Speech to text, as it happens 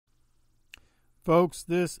Folks,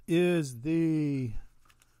 this is the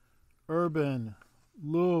Urban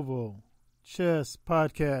Louisville Chess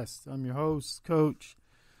Podcast. I'm your host, Coach.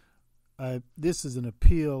 This is an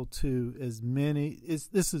appeal to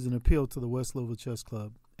this is an appeal to the West Louisville Chess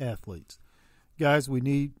Club athletes. Guys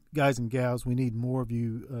and gals, we need more of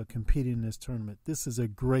you competing in this tournament. This is a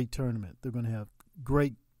great tournament. They're going to have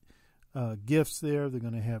great gifts there. They're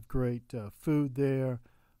going to have great food there.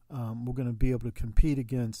 We're going to be able to compete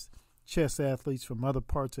against chess athletes from other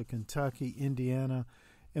parts of Kentucky, Indiana,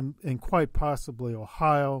 and quite possibly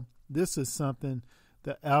Ohio. This is something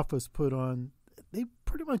the Alphas put on. They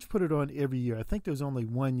pretty much put it on every year. I think there's only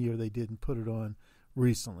 1 year they didn't put it on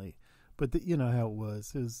recently. But you know how it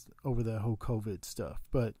was. It was over that whole COVID stuff.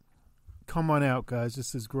 But come on out, guys.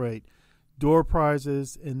 This is great. Door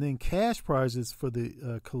prizes and then cash prizes for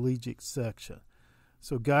the collegiate section.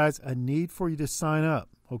 So, guys, I need for you to sign up,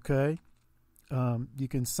 okay? You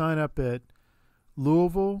can sign up at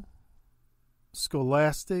Louisville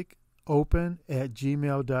Scholastic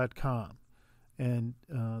open@gmail.com. And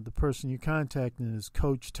the person you're contacting is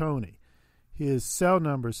Coach Tony. His cell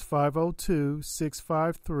number is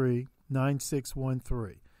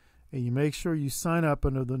 502-653-9613. And you make sure you sign up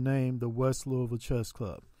under the name the West Louisville Chess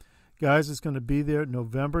Club. Guys, it's going to be there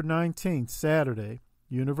November 19th, Saturday,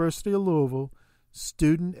 University of Louisville,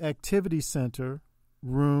 Student Activity Center,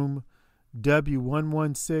 room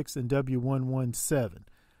W116 and W117.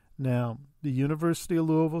 Now, the University of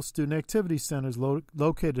Louisville Student Activity Center is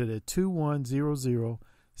located at 2100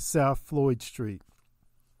 South Floyd Street.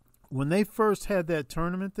 When they first had that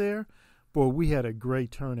tournament there, boy, we had a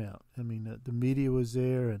great turnout. I mean, the media was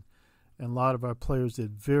there, and a lot of our players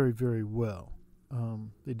did very, very well.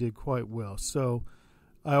 They did quite well. So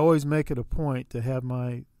I always make it a point to have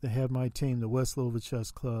my team, the West Louisville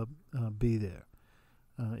Chess Club, be there.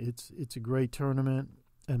 It's a great tournament.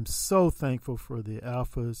 I'm so thankful for the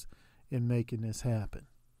Alphas in making this happen.